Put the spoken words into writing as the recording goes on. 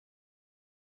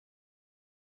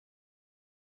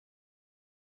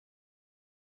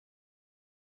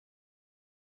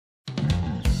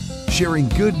sharing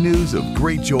good news of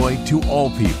great joy to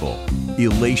all people.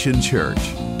 Elation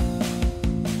Church.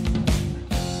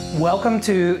 Welcome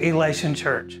to Elation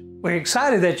Church. We're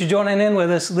excited that you're joining in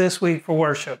with us this week for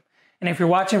worship. And if you're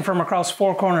watching from across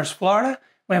Four Corners, Florida,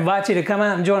 we invite you to come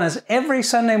out and join us every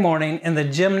Sunday morning in the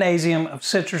gymnasium of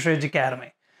Citrus Ridge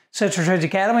Academy. Citrus Ridge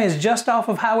Academy is just off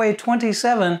of Highway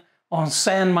 27 on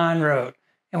Sand Mine Road,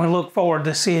 and we look forward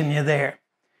to seeing you there.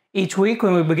 Each week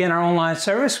when we begin our online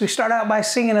service, we start out by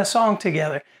singing a song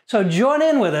together. So join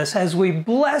in with us as we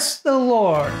bless the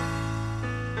Lord.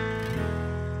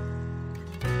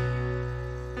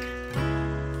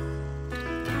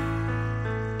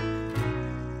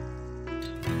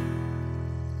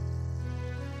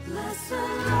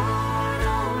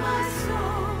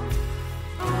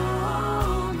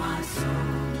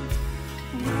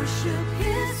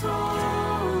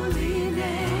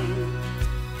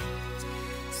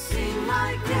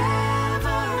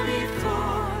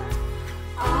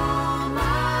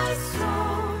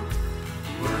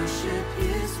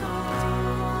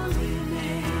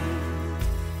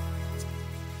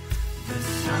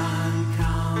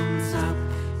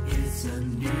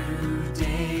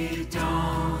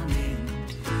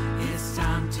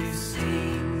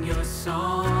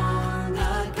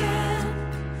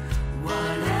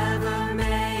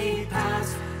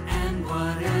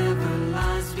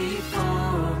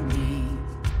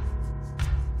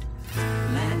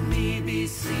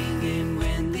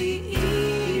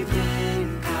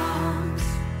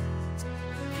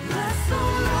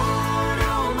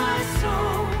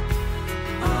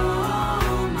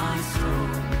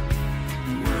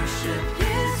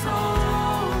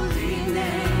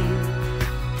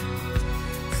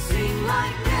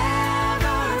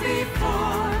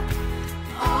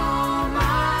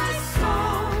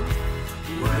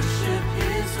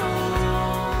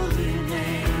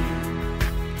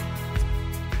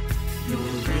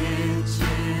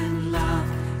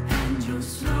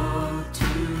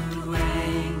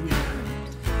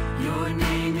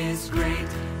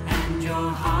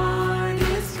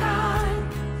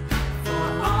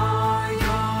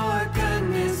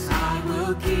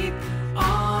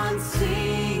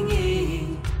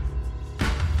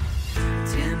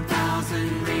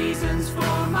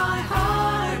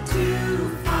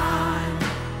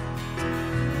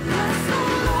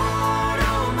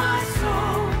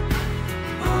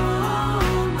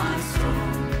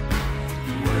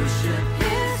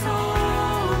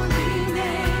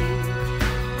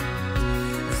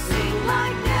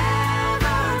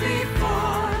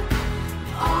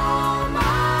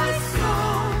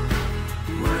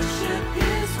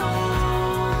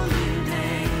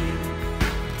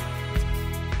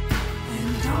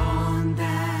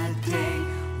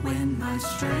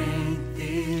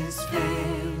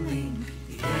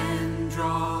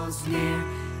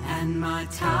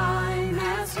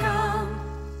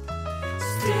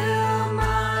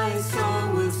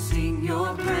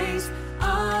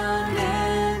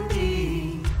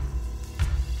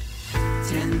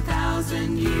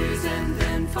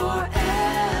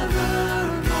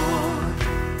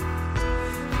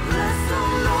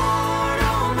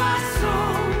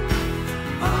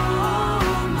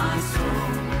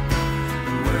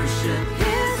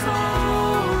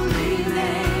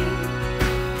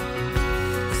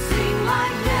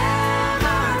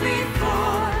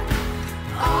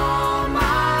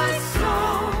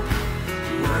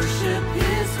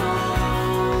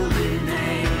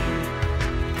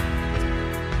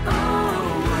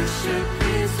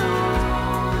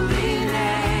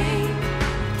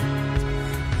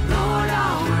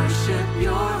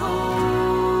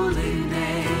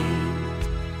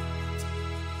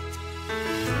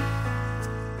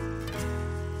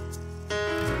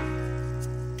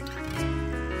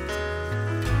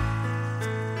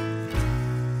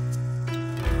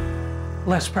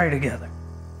 Let's pray together.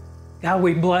 God,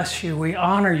 we bless you, we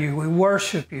honor you, we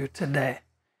worship you today.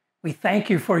 We thank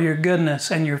you for your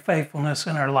goodness and your faithfulness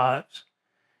in our lives.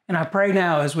 And I pray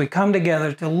now as we come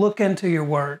together to look into your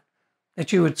word,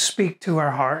 that you would speak to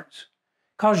our hearts.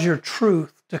 Cause your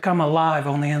truth to come alive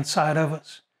on the inside of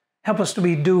us. Help us to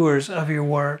be doers of your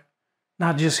word,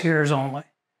 not just hearers only.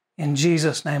 In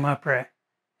Jesus' name I pray.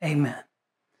 Amen.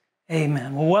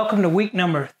 Amen. Well, welcome to week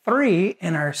number 3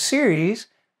 in our series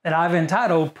that I've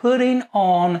entitled, Putting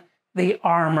on the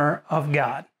Armor of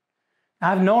God.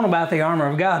 I've known about the armor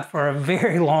of God for a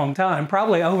very long time,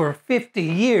 probably over 50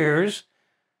 years,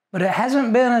 but it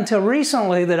hasn't been until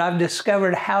recently that I've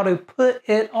discovered how to put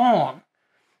it on.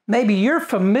 Maybe you're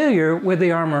familiar with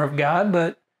the armor of God,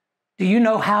 but do you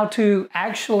know how to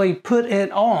actually put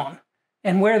it on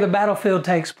and where the battlefield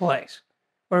takes place?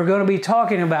 We're going to be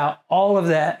talking about all of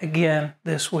that again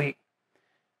this week.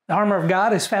 The armor of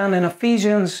God is found in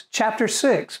Ephesians chapter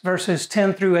 6, verses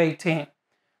 10 through 18.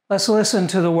 Let's listen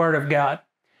to the word of God.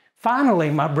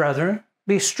 Finally, my brethren,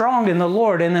 be strong in the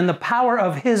Lord and in the power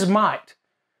of his might.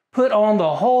 Put on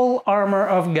the whole armor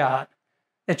of God,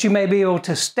 that you may be able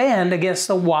to stand against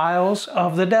the wiles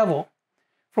of the devil.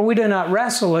 For we do not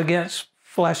wrestle against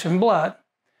flesh and blood,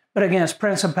 but against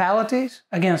principalities,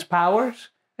 against powers,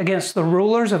 against the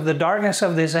rulers of the darkness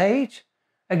of this age,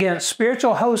 against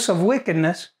spiritual hosts of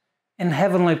wickedness in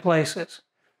heavenly places.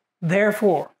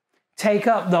 Therefore, take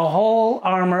up the whole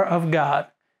armor of God,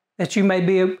 that you may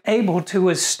be able to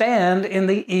withstand in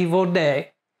the evil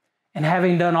day. And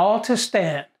having done all to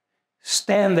stand,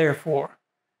 stand therefore,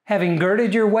 having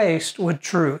girded your waist with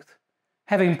truth,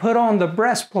 having put on the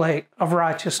breastplate of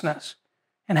righteousness,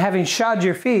 and having shod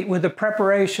your feet with the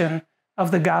preparation of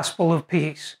the gospel of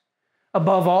peace.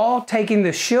 Above all, taking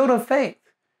the shield of faith,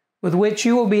 with which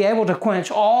you will be able to quench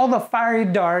all the fiery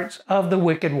darts of the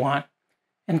wicked one,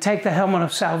 and take the helmet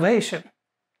of salvation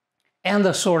and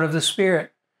the sword of the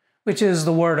Spirit, which is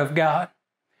the word of God,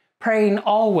 praying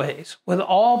always with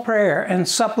all prayer and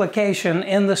supplication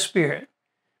in the Spirit,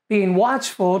 being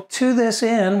watchful to this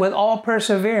end with all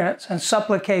perseverance and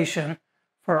supplication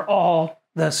for all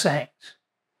the saints.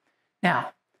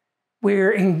 Now,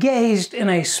 we're engaged in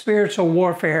a spiritual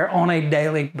warfare on a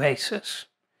daily basis.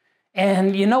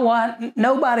 And you know what?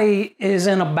 Nobody is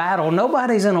in a battle.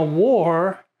 Nobody's in a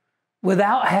war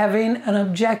without having an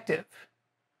objective.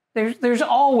 There's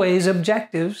always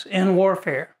objectives in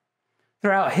warfare.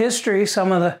 Throughout history,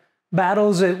 some of the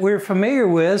battles that we're familiar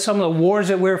with, some of the wars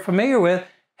that we're familiar with,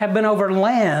 have been over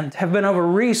land, have been over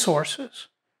resources,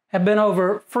 have been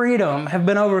over freedom, have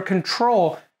been over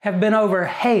control, have been over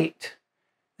hate.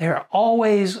 There are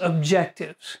always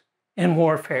objectives in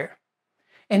warfare.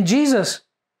 And Jesus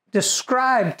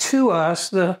described to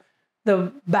us the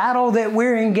battle that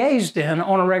we're engaged in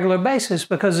on a regular basis,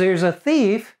 because there's a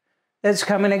thief that's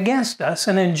coming against us.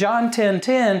 And in John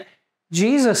 10:10,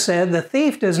 Jesus said, the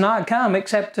thief does not come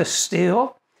except to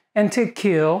steal and to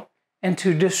kill and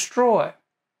to destroy.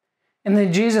 And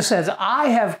then Jesus says, I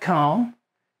have come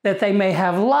that they may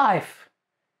have life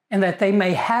and that they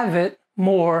may have it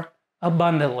more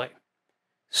abundantly.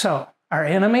 So our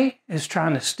enemy is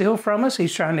trying to steal from us.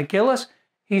 He's trying to kill us.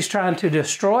 He's trying to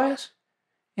destroy us.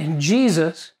 And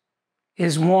Jesus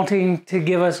is wanting to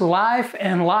give us life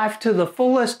and life to the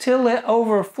fullest till it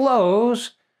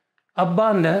overflows,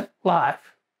 abundant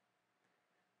life.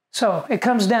 So it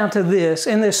comes down to this.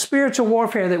 In this spiritual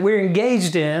warfare that we're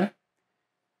engaged in,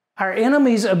 our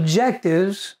enemy's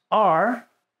objectives are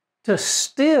to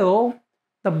steal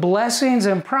the blessings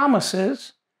and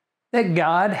promises that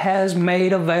God has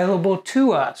made available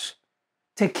to us,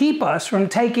 to keep us from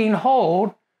taking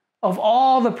hold of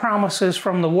all the promises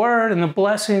from the Word and the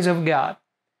blessings of God.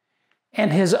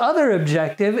 And his other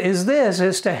objective is this,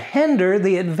 is to hinder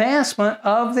the advancement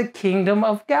of the kingdom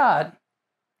of God.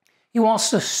 He wants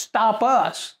to stop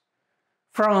us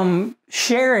from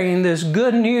sharing this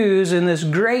good news and this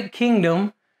great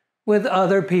kingdom with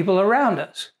other people around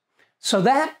us. So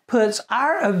that puts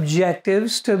our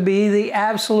objectives to be the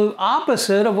absolute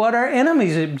opposite of what our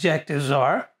enemy's objectives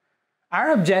are. Our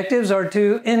objectives are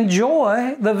to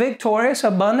enjoy the victorious,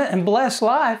 abundant, and blessed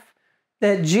life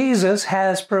that Jesus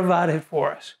has provided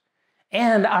for us.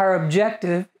 And our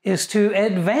objective is to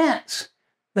advance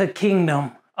the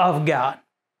kingdom of God.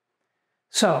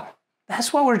 So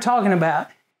that's what we're talking about.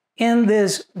 In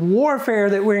this warfare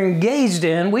that we're engaged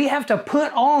in, we have to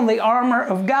put on the armor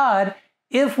of God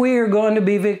if we are going to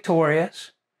be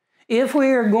victorious, if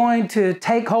we are going to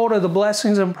take hold of the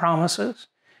blessings and promises,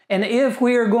 and if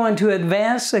we are going to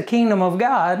advance the kingdom of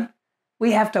God,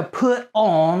 we have to put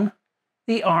on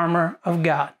the armor of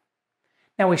God.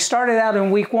 Now, we started out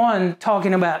in week 1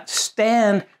 talking about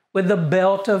stand with the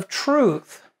belt of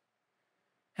truth.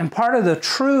 And part of the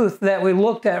truth that we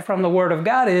looked at from the Word of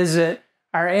God is that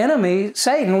our enemy,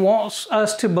 Satan, wants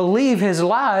us to believe his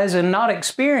lies and not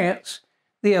experience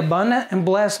the abundant and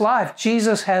blessed life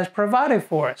Jesus has provided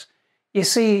for us. You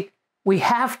see, we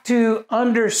have to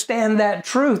understand that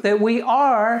truth, that we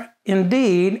are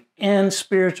indeed in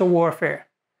spiritual warfare.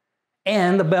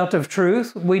 And the belt of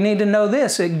truth, we need to know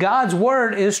this, that God's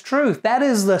Word is truth. That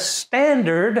is the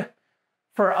standard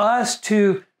for us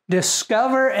to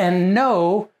discover and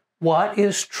know what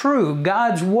is true.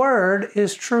 God's Word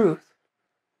is truth.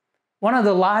 One of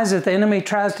the lies that the enemy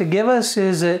tries to give us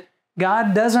is that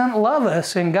God doesn't love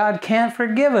us and God can't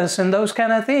forgive us and those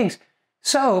kind of things.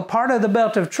 So part of the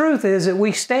belt of truth is that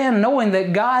we stand knowing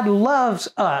that God loves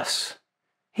us.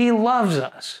 He loves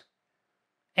us.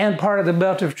 And part of the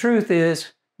belt of truth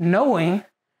is knowing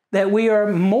that we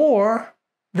are more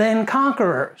than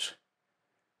conquerors.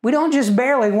 We don't just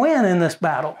barely win in this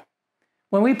battle.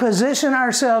 When we position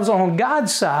ourselves on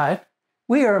God's side,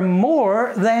 we are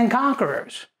more than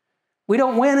conquerors. We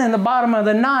don't win in the bottom of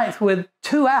the ninth with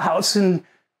 2 outs and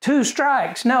 2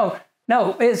 strikes. No,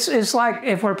 it's like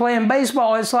if we're playing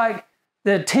baseball, it's like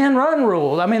the 10-run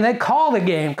rule. I mean, they call the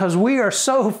game because we are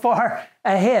so far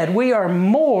ahead. We are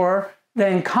more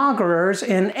than conquerors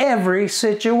in every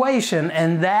situation,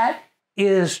 and that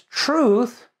is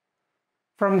truth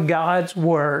from God's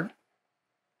Word.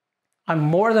 I'm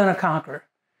more than a conqueror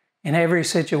in every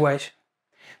situation.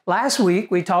 Last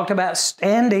week, we talked about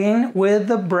standing with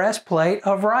the breastplate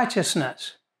of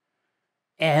righteousness.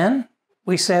 And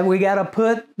we said we got to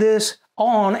put this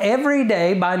on every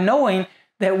day by knowing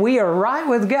that we are right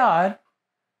with God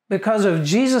because of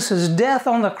Jesus' death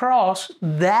on the cross.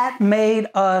 That made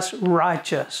us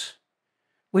righteous.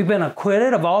 We've been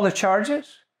acquitted of all the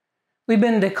charges. We've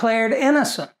been declared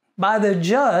innocent by the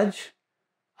judge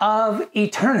of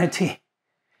eternity.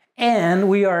 And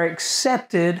we are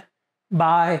accepted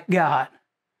by God.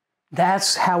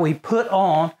 That's how we put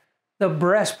on the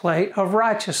breastplate of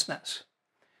righteousness.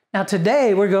 Now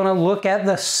today we're going to look at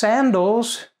the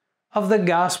sandals of the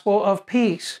gospel of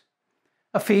peace.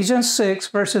 Ephesians 6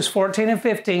 verses 14 and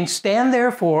 15, stand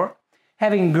therefore,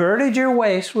 having girded your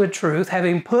waist with truth,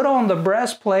 having put on the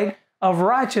breastplate of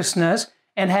righteousness,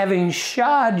 and having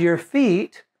shod your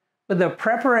feet with the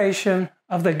preparation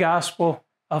of the gospel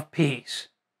of peace.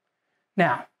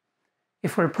 Now,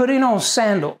 if we're putting on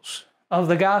sandals of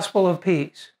the gospel of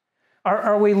peace,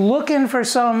 are we looking for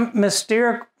some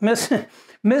mystical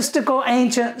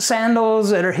ancient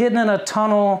sandals that are hidden in a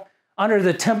tunnel under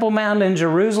the Temple Mount in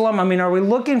Jerusalem? I mean, are we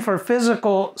looking for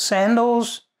physical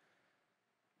sandals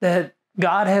that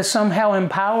God has somehow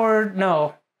empowered?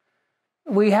 No.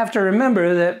 We have to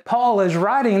remember that Paul is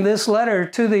writing this letter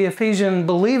to the Ephesian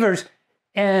believers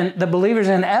and the believers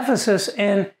in Ephesus,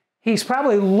 and he's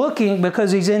probably looking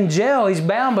because he's in jail. He's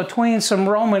bound between some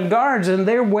Roman guards, and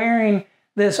they're wearing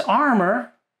this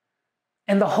armor.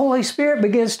 And the Holy Spirit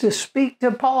begins to speak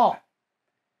to Paul,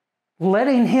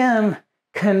 letting him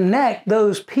connect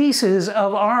those pieces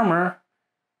of armor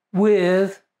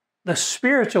with the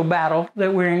spiritual battle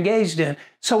that we're engaged in.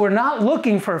 So we're not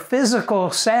looking for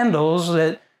physical sandals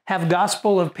that have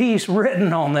gospel of peace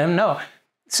written on them. No.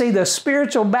 See, the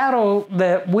spiritual battle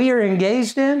that we are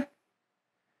engaged in,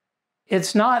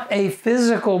 it's not a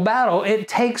physical battle. It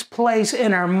takes place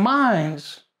in our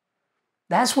minds.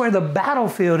 That's where the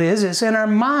battlefield is. It's in our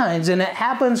minds, and it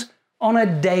happens on a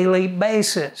daily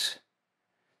basis.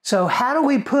 So how do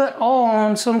we put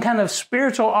on some kind of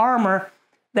spiritual armor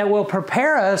that will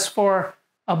prepare us for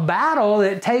a battle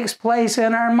that takes place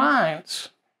in our minds?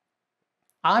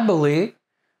 I believe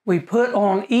we put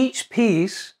on each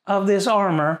piece of this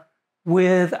armor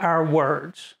with our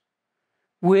words,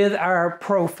 with our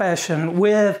profession,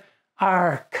 with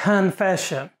our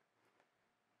confession.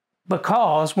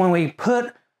 Because when we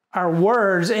put our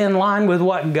words in line with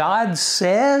what God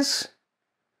says,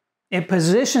 it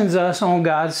positions us on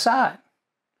God's side.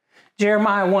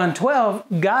 Jeremiah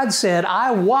 1:12, God said,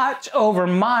 I watch over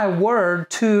my word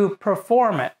to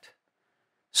perform it.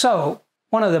 So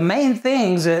one of the main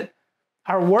things that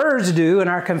our words do and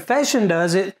our confession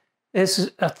does,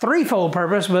 it's a threefold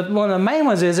purpose, but one of the main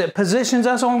ones is it positions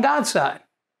us on God's side.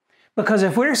 Because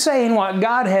if we're saying what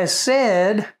God has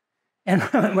said and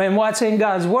what's in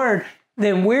God's word,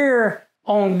 then we're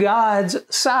on God's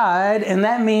side, and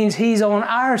that means He's on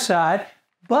our side.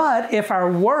 But if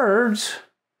our words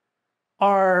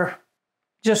are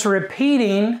just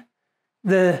repeating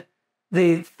the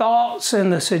thoughts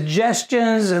and the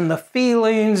suggestions and the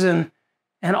feelings and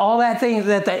all that thing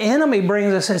that the enemy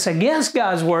brings us that's against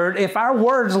God's word, if our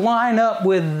words line up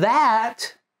with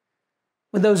that,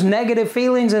 with those negative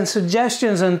feelings and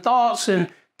suggestions and thoughts and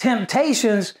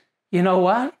temptations, you know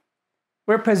what?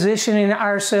 We're positioning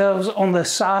ourselves on the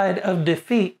side of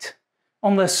defeat,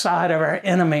 on the side of our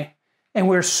enemy, and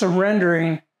we're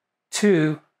surrendering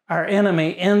to our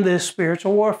enemy in this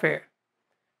spiritual warfare.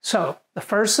 So the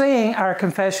first thing our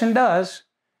confession does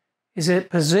is it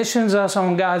positions us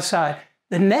on God's side.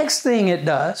 The next thing it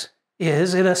does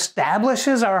is it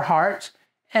establishes our hearts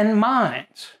and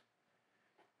minds.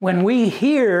 When we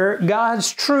hear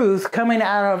God's truth coming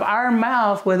out of our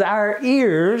mouth with our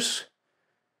ears,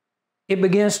 it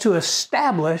begins to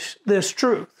establish this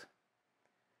truth.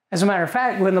 As a matter of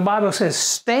fact, when the Bible says,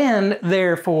 stand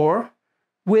therefore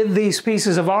with these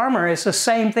pieces of armor, it's the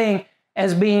same thing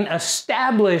as being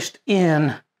established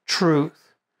in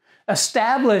truth,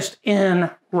 established in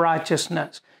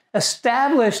righteousness,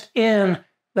 established in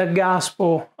the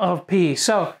gospel of peace.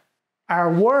 So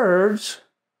our words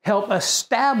help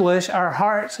establish our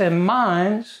hearts and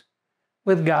minds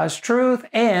with God's truth,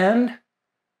 and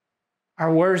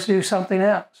our words do something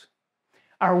else.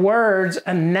 Our words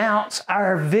announce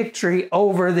our victory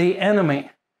over the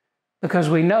enemy, because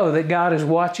we know that God is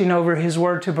watching over His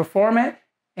word to perform it.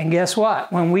 And guess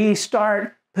what? When we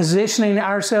start positioning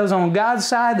ourselves on God's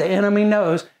side, the enemy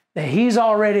knows that he's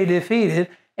already defeated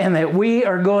and that we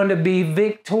are going to be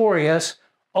victorious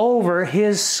over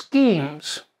his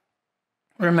schemes.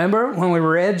 Remember when we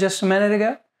read just a minute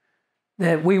ago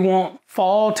that we won't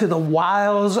fall to the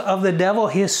wiles of the devil,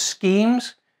 his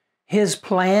schemes, his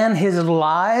plan, his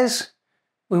lies.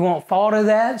 We won't fall to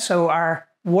that, so our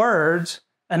words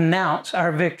announce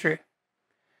our victory.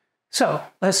 So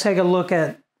let's take a look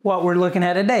at what we're looking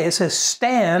at today. It says,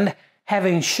 stand,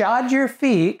 having shod your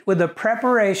feet with the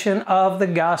preparation of the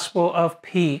gospel of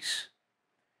peace.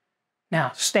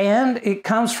 Now, stand, it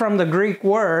comes from the Greek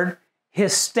word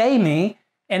histemi,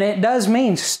 and it does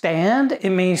mean stand.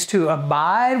 It means to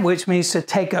abide, which means to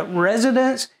take up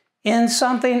residence in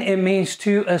something. It means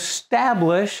to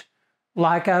establish,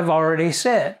 like I've already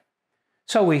said.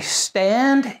 So we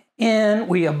stand in,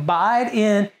 we abide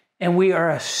in, and we are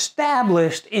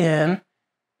established in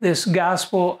this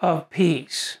gospel of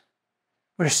peace.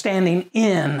 We're standing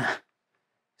in.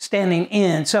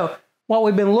 So what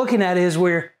we've been looking at is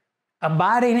we're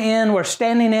abiding in, we're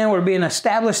standing in, we're being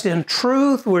established in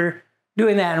truth, we're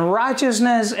doing that in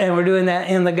righteousness, and we're doing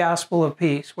that in the gospel of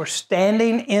peace. We're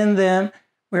standing in them,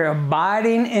 we're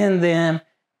abiding in them,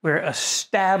 we're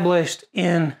established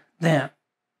in them.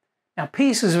 Now,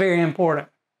 peace is very important.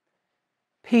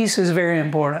 Peace is very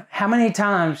important. How many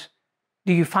times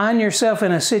do you find yourself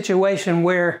in a situation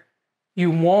where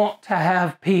you want to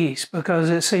have peace because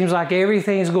it seems like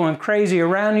everything's going crazy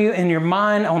around you, in your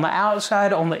mind, on the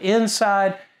outside, on the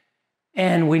inside,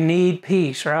 and we need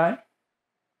peace, right?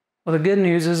 Well, the good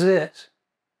news is this.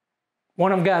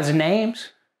 One of God's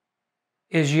names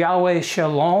is Yahweh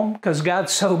Shalom, because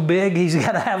God's so big, He's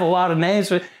got to have a lot of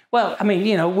names. Well, I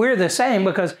mean, we're the same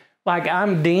because, like,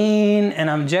 I'm Dean, and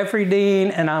I'm Jeffrey Dean,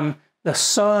 and I'm the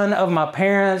son of my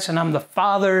parents, and I'm the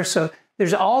father. So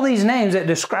there's all these names that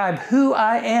describe who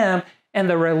I am and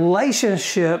the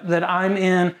relationship that I'm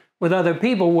in with other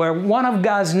people, where one of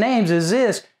God's names is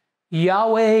this,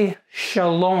 Yahweh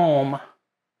Shalom.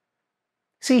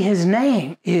 See, His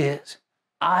name is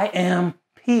I am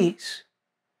peace.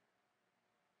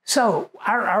 So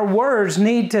our words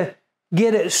need to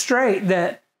get it straight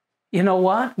that, you know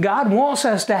what? God wants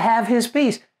us to have His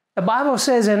peace. The Bible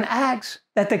says in Acts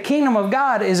that the kingdom of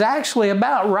God is actually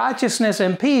about righteousness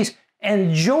and peace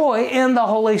and joy in the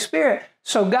Holy Spirit.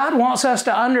 So God wants us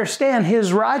to understand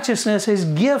His righteousness, His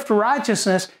gift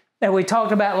righteousness that we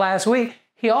talked about last week.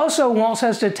 He also wants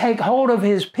us to take hold of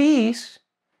His peace,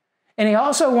 and He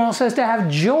also wants us to have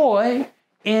joy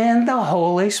in the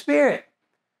Holy Spirit.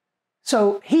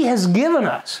 So He has given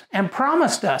us and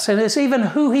promised us, and it's even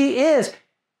who He is.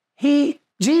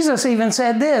 Jesus even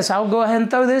said this. I'll go ahead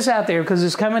and throw this out there because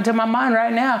it's coming to my mind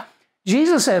right now.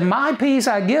 Jesus said, my peace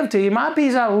I give to you, my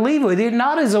peace I leave with you,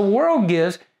 not as the world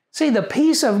gives. See, the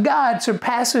peace of God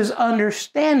surpasses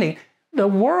understanding. The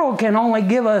world can only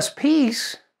give us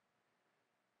peace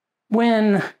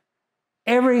when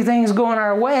everything's going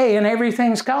our way and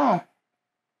everything's calm.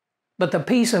 But the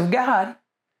peace of God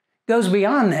goes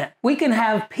beyond that. We can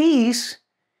have peace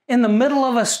in the middle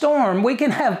of a storm. We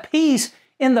can have peace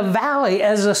in the valley,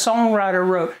 as the songwriter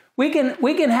wrote. We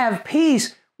can have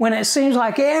peace when it seems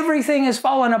like everything is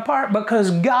falling apart, because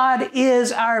God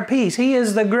is our peace. He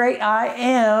is the great I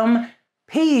am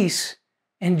peace.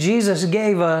 And Jesus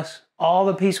gave us all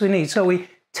the peace we need. So we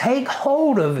take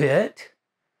hold of it.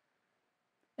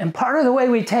 And part of the way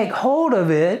we take hold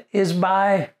of it is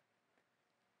by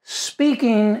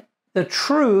speaking the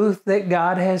truth that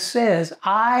God has said.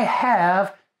 I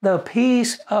have the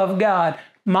peace of God.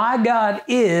 My God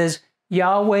is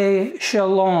Yahweh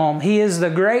Shalom. He is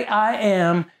the great I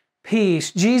am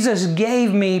peace. Jesus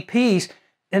gave me peace,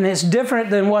 and it's different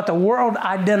than what the world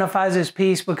identifies as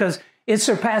peace, because it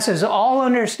surpasses all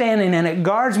understanding, and it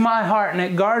guards my heart and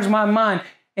it guards my mind.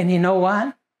 And you know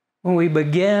what? When we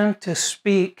begin to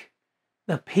speak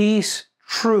the peace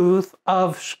truth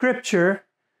of Scripture,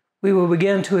 we will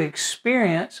begin to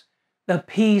experience the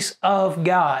peace of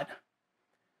God.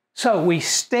 So we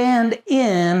stand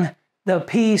in the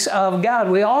peace of God.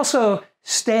 We also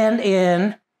stand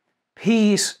in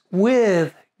peace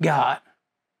with God,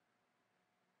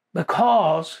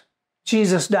 because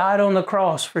Jesus died on the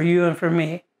cross for you and for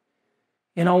me.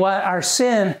 You know what? Our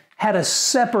sin had us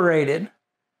separated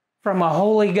from a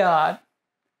holy God.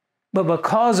 But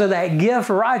because of that gift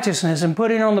of righteousness and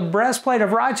putting on the breastplate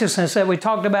of righteousness that we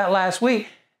talked about last week,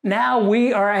 now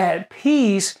we are at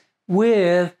peace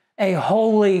with a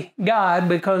holy God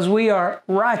because we are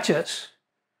righteous.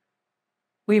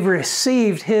 We've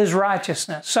received His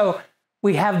righteousness. So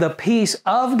we have the peace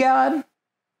of God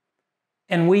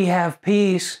and we have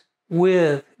peace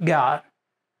with God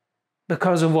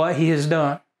because of what He has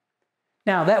done.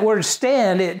 Now, that word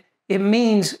stand, it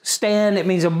means stand, it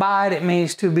means abide, it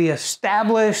means to be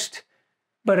established,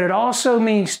 but it also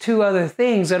means two other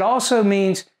things. It also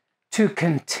means to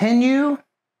continue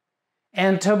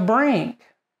and to bring.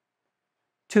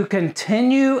 To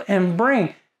continue and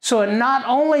bring. So it not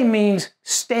only means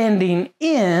standing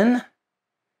in,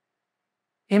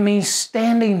 it means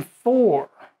standing for.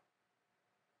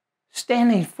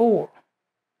 Standing for.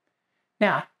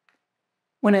 Now,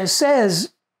 when it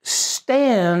says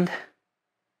stand,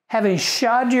 having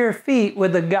shod your feet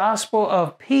with the gospel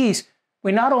of peace,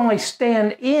 we not only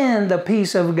stand in the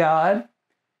peace of God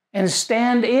and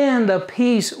stand in the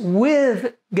peace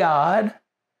with God,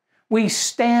 we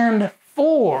stand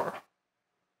for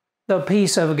the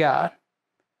peace of God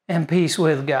and peace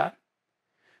with God.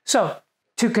 So,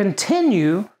 to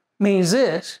continue means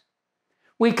this.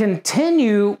 We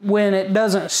continue when it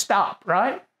doesn't stop,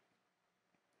 right?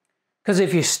 Because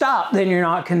if you stop, then you're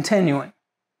not continuing.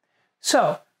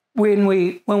 So, when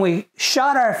we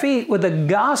shod our feet with the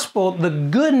gospel, the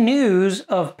good news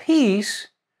of peace,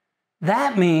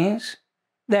 that means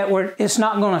that it's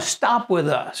not going to stop with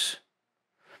us.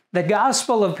 The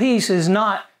gospel of peace is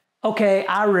not, okay,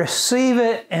 I receive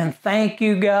it and thank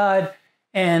you, God,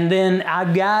 and then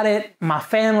I got it, my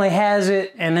family has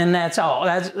it, and then that's all.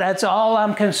 That's all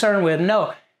I'm concerned with.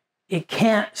 No, it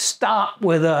can't stop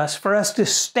with us. For us to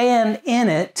stand in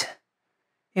it,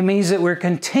 it means that we're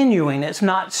continuing. It's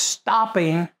not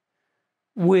stopping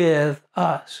with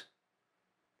us.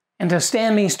 And to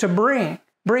stand means to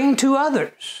bring to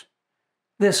others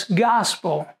this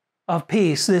gospel of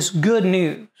peace, this good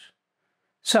news.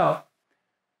 So,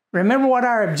 remember what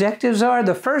our objectives are?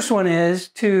 The first one is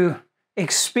to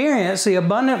experience the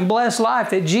abundant and blessed life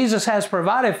that Jesus has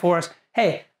provided for us.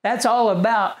 Hey, that's all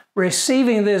about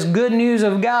receiving this good news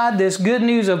of God, this good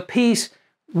news of peace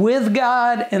with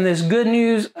God, and this good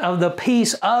news of the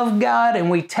peace of God,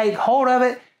 and we take hold of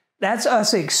it. That's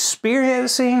us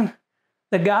experiencing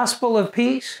the gospel of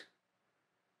peace.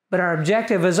 But our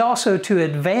objective is also to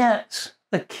advance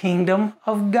the kingdom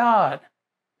of God.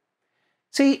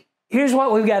 See, here's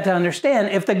what we've got to understand.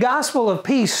 If the gospel of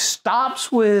peace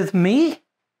stops with me,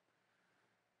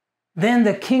 then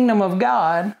the kingdom of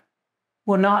God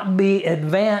will not be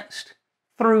advanced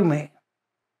through me.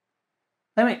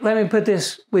 Let me put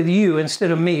this with you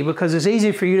instead of me, because it's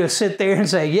easy for you to sit there and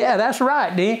say, yeah, that's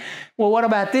right, Dean. Well, what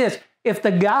about this? If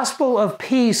the gospel of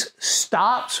peace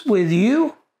stops with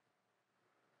you,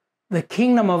 the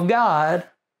kingdom of God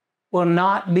will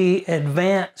not be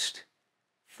advanced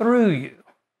through you.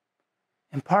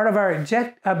 And part of our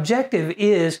objective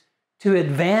is to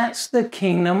advance the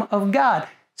kingdom of God.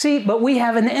 See, but we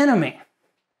have an enemy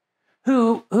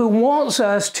who wants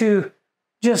us to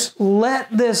just let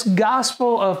this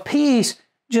gospel of peace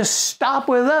just stop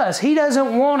with us. He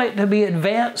doesn't want it to be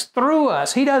advanced through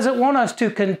us. He doesn't want us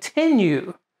to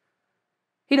continue.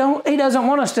 He doesn't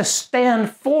want us to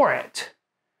stand for it.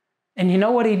 And you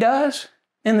know what he does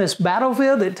in this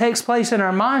battlefield that takes place in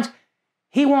our minds?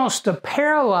 He wants to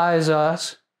paralyze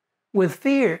us with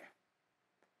fear.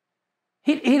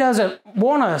 He doesn't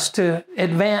want us to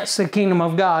advance the kingdom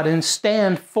of God and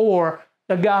stand for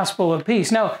the gospel of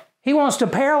peace. No, he wants to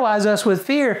paralyze us with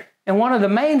fear. And one of the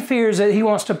main fears that he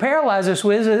wants to paralyze us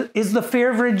with is the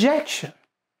fear of rejection.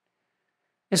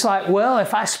 It's like, well,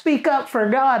 if I speak up for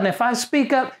God and if I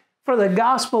speak up for the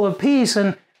gospel of peace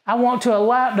and I want to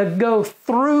allow it to go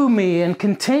through me and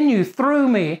continue through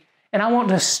me, and I want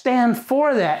to stand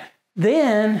for that,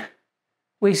 then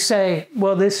we say,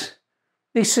 well, these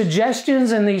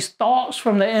suggestions and these thoughts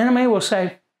from the enemy will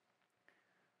say,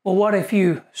 well, what if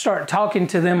you start talking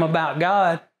to them about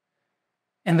God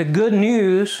and the good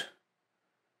news,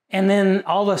 and then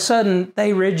all of a sudden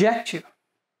they reject you?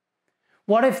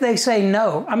 What if they say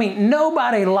no? I mean,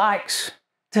 nobody likes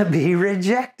to be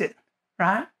rejected,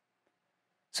 right?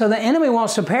 So the enemy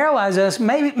wants to paralyze us.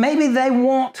 Maybe they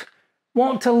won't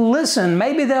want to listen.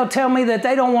 Maybe they'll tell me that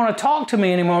they don't want to talk to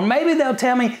me anymore. Maybe they'll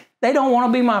tell me they don't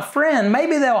want to be my friend.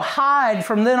 Maybe they'll hide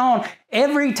from then on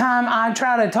every time I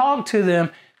try to talk to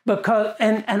them, because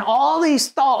and all these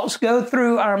thoughts go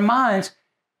through our minds.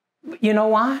 You know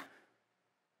why?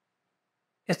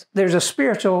 There's a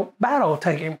spiritual battle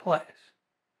taking place.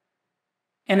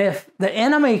 And if the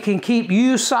enemy can keep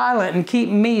you silent and keep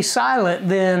me silent,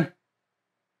 then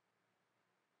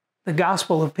the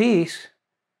gospel of peace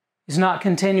is not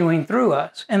continuing through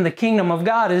us, and the kingdom of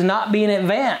God is not being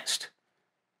advanced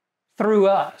through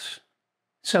us.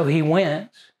 So he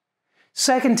wins.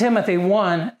 2 Timothy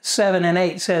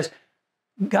 1:7-8 says,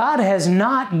 God has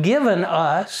not given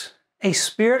us a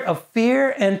spirit of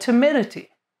fear and timidity,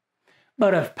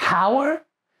 but of power,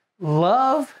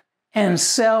 love, and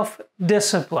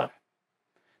self-discipline.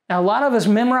 Now, a lot of us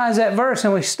memorize that verse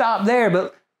and we stop there,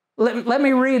 but let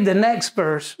me read the next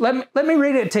verse. Let me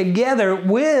read it together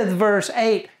with verse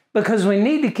 8, because we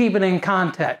need to keep it in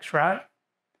context, right?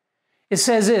 It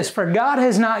says this, for God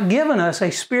has not given us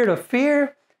a spirit of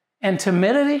fear and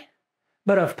timidity,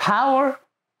 but of power,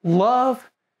 love,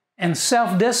 and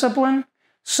self-discipline.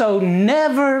 So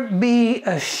never be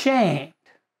ashamed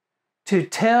to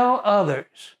tell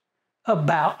others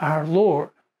about our Lord.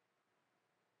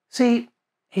 See,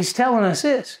 he's telling us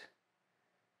this.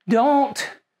 Don't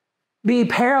be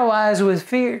paralyzed with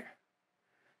fear.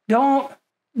 Don't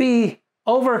be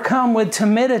overcome with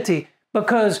timidity,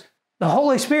 because the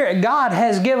Holy Spirit, God,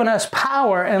 has given us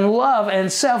power and love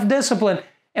and self-discipline,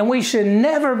 and we should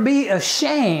never be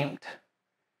ashamed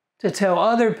to tell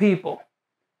other people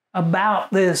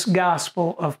about this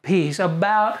gospel of peace,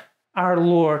 about our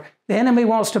Lord. The enemy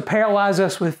wants to paralyze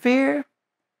us with fear,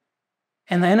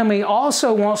 and the enemy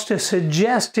also wants to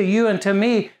suggest to you and to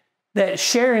me that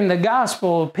sharing the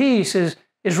gospel of peace is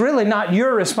really not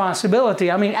your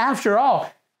responsibility. I mean, after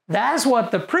all, that's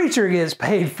what the preacher gets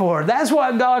paid for. That's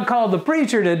what God called the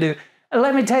preacher to do. And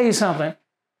let me tell you something.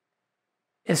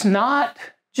 It's not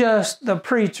just the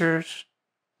preacher's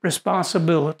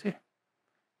responsibility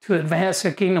to advance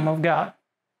the kingdom of God.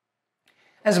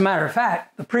 As a matter of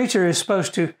fact, the preacher is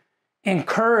supposed to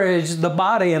encourage the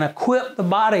body and equip the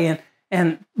body,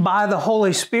 and by the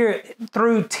Holy Spirit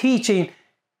through teaching,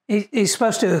 he's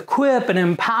supposed to equip and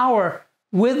empower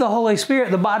with the Holy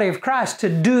Spirit the body of Christ to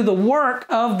do the work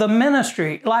of the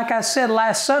ministry. Like I said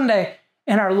last Sunday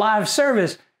in our live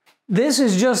service, this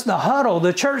is just the huddle.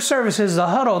 The church service is the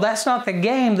huddle. That's not the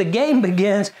game. The game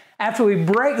begins after we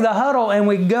break the huddle and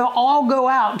we all go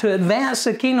out to advance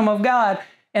the kingdom of God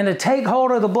and to take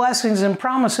hold of the blessings and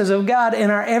promises of God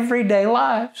in our everyday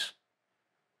lives.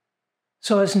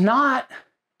 So it's not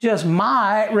just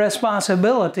my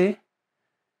responsibility.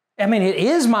 I mean, it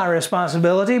is my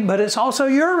responsibility, but it's also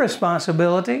your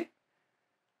responsibility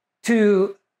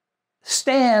to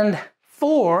stand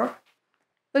for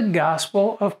the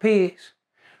gospel of peace.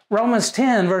 Romans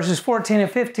 10, verses 14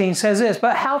 and 15 says this,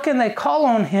 but how can they call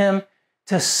on him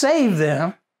to save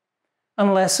them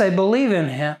unless they believe in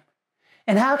him?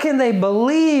 And how can they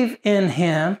believe in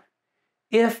him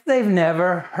if they've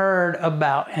never heard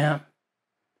about him?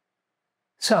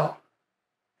 So,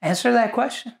 answer that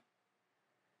question.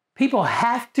 People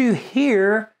have to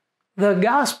hear the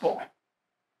gospel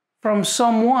from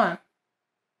someone.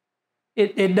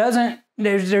 It doesn't,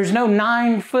 there's no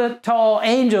 9-foot tall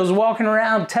angels walking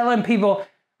around telling people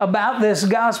about this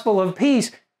gospel of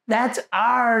peace. That's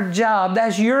our job.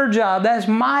 That's your job. That's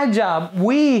my job.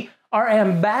 We are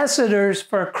ambassadors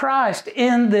for Christ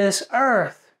in this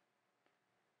earth.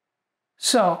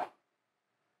 So,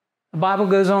 the Bible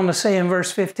goes on to say in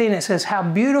verse 15, it says, how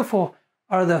beautiful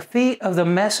are the feet of the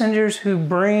messengers who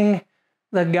bring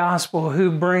the gospel,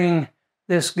 who bring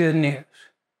this good news.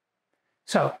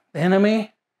 So the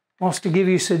enemy wants to give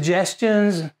you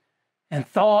suggestions and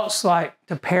thoughts like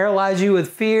to paralyze you with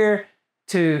fear,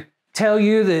 to tell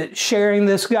you that sharing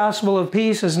this gospel of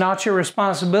peace is not your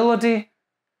responsibility.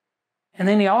 And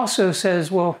then he also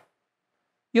says, well,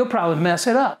 you'll probably mess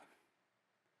it up.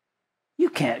 You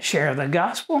can't share the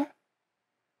gospel.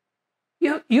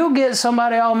 You'll get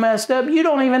somebody all messed up. You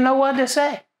don't even know what to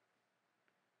say.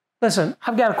 Listen,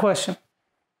 I've got a question.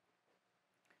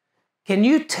 Can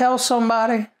you tell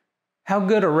somebody how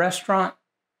good a restaurant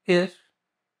is?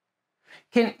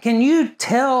 Can you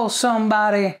tell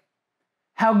somebody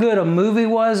how good a movie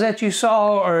was that you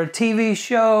saw, or a TV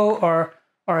show, or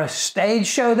a stage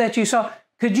show that you saw?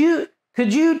 Could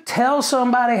you tell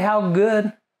somebody how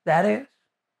good that is?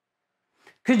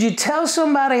 Could you tell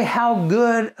somebody how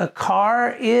good a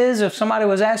car is if somebody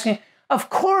was asking? Of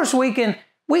course we can.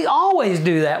 We always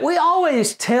do that. We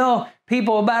always tell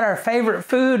people about our favorite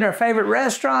food, our favorite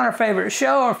restaurant, our favorite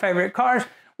show, our favorite cars.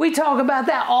 We talk about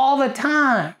that all the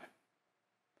time.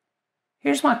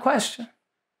 Here's my question.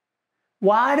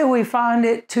 Why do we find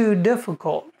it too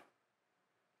difficult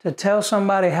to tell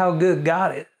somebody how good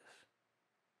God is?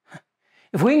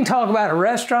 If we can talk about a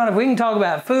restaurant, if we can talk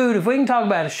about food, if we can talk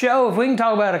about a show, if we can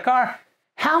talk about a car,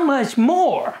 how much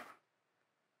more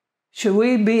Should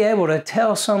we be able to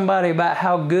tell somebody about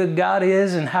how good God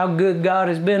is and how good God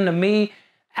has been to me?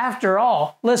 After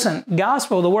all, listen,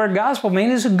 gospel, the word gospel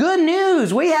means it's good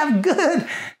news. We have good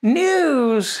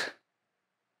news.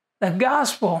 The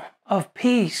gospel of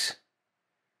peace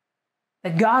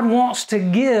that God wants to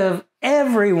give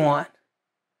everyone.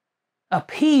 A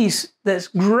peace that's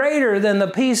greater than the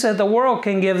peace that the world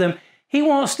can give them. He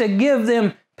wants to give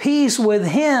them peace with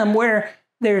Him where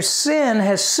their sin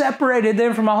has separated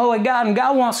them from a holy God. And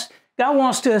God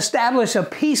wants to establish a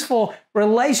peaceful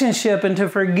relationship and to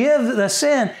forgive the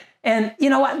sin. And you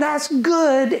know what? That's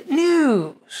good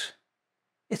news.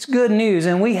 It's good news,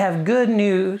 and we have good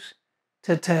news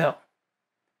to tell.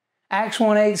 Acts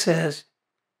 1:8 says,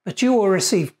 "But you will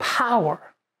receive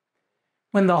power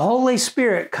when the Holy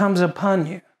Spirit comes upon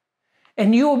you,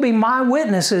 and you will be my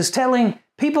witnesses, telling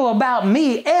people about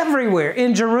me everywhere,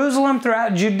 in Jerusalem,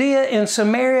 throughout Judea, in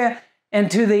Samaria,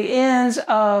 and to the ends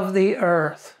of the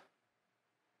earth."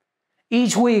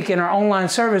 Each week in our online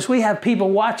service, we have people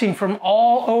watching from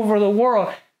all over the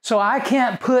world. So I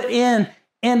can't put in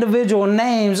individual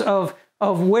names of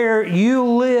where you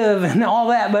live and all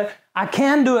that, but I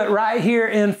can do it right here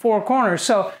in Four Corners.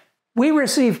 So we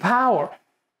receive power.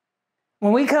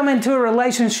 When we come into a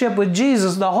relationship with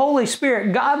Jesus, the Holy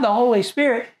Spirit, God the Holy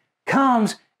Spirit,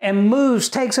 comes and moves,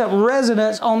 takes up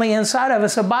residence on the inside of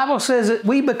us. The Bible says that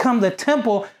we become the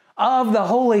temple of the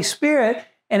Holy Spirit.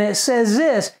 And it says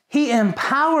this, He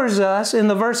empowers us, in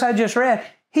the verse I just read,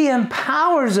 He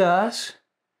empowers us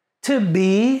to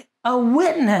be a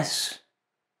witness,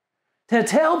 to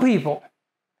tell people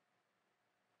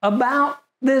about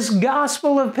this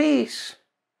gospel of peace.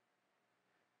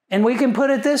 And we can put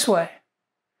it this way.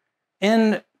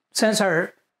 Since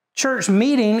our church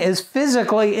meeting is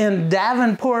physically in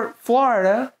Davenport,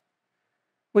 Florida,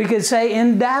 we could say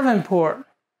in Davenport,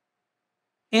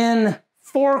 in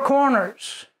Four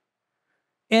Corners,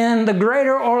 in the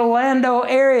greater Orlando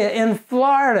area, in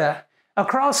Florida,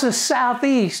 across the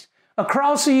Southeast,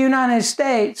 across the United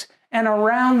States, and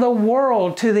around the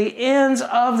world to the ends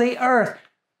of the earth.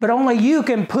 But only you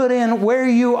can put in where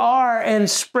you are and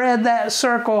spread that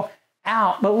circle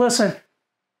out. But listen,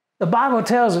 the Bible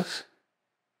tells us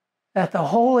that the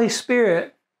Holy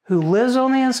Spirit who lives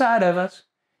on the inside of us,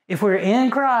 if we're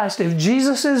in Christ, if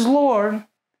Jesus is Lord,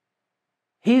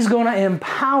 He's going to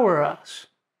empower us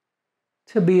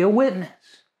to be a witness.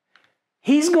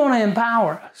 He's going to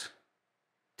empower us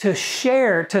to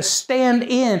share, to stand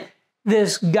in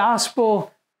this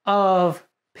gospel of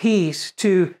peace,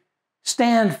 to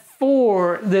stand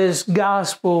for this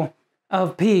gospel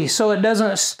of peace. So it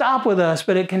doesn't stop with us,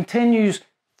 but it continues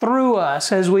through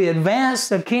us as we advance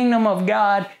the kingdom of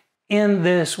God in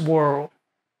this world.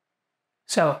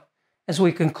 So, as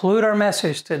we conclude our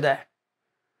message today,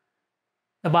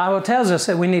 the Bible tells us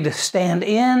that we need to stand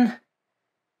in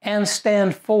and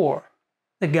stand for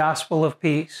the gospel of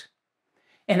peace.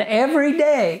 And every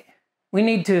day we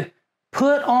need to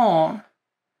put on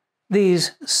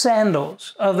these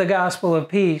sandals of the gospel of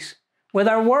peace with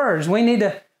our words. We need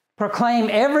to proclaim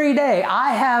every day,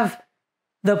 I have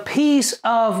the peace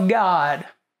of God.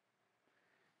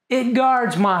 It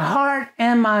guards my heart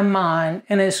and my mind,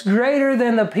 and it's greater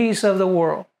than the peace of the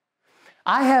world.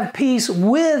 I have peace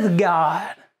with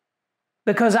God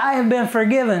because I have been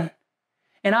forgiven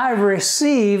and I've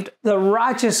received the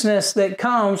righteousness that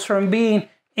comes from being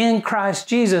in Christ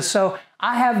Jesus. So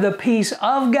I have the peace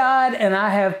of God and I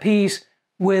have peace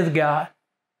with God.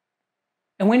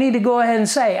 And we need to go ahead and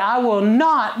say, I will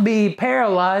not be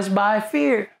paralyzed by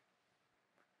fear.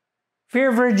 Fear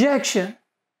of rejection,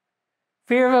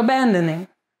 fear of abandoning.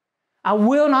 I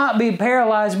will not be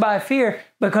paralyzed by fear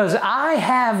because I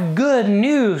have good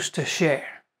news to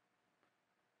share.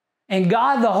 And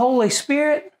God, the Holy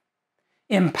Spirit,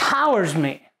 empowers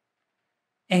me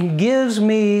and gives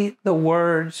me the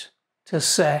words to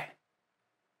say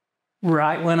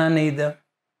right when I need them.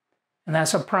 And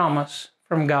that's a promise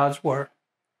from God's Word.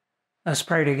 Let's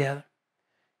pray together.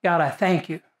 God, I thank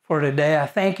you for today. I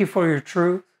thank you for your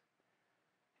truth.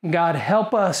 God,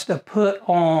 help us to put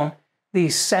on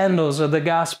these sandals of the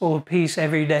gospel of peace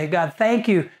every day. God, thank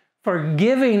you for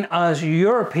giving us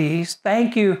your peace.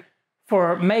 Thank you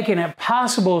for making it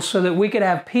possible so that we could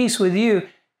have peace with you.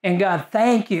 And God,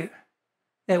 thank you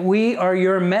that we are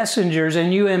your messengers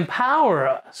and you empower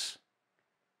us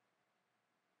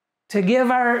to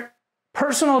give our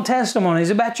personal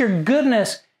testimonies about your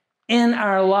goodness in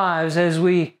our lives as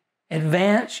we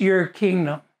advance your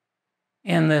kingdom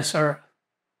in this earth.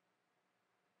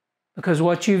 Because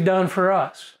what you've done for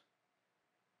us,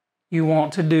 you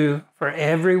want to do for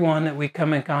everyone that we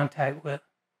come in contact with.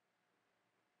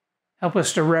 Help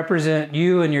us to represent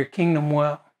you and your kingdom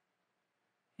well.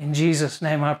 In Jesus'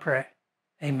 name I pray.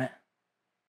 Amen.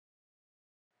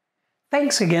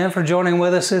 Thanks again for joining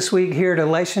with us this week here at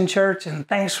Elation Church, and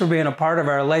thanks for being a part of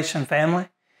our Elation family.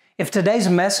 If today's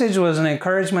message was an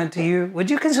encouragement to you, would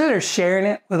you consider sharing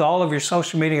it with all of your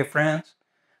social media friends?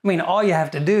 I mean, all you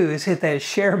have to do is hit that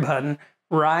share button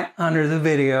right under the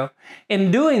video.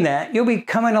 In doing that, you'll be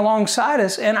coming alongside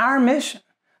us in our mission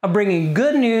of bringing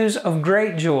good news of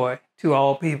great joy to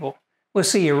all people. We'll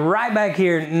see you right back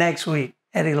here next week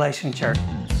at Elation Church.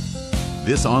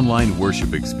 This online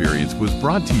worship experience was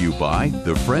brought to you by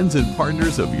the friends and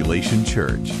partners of Elation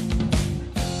Church.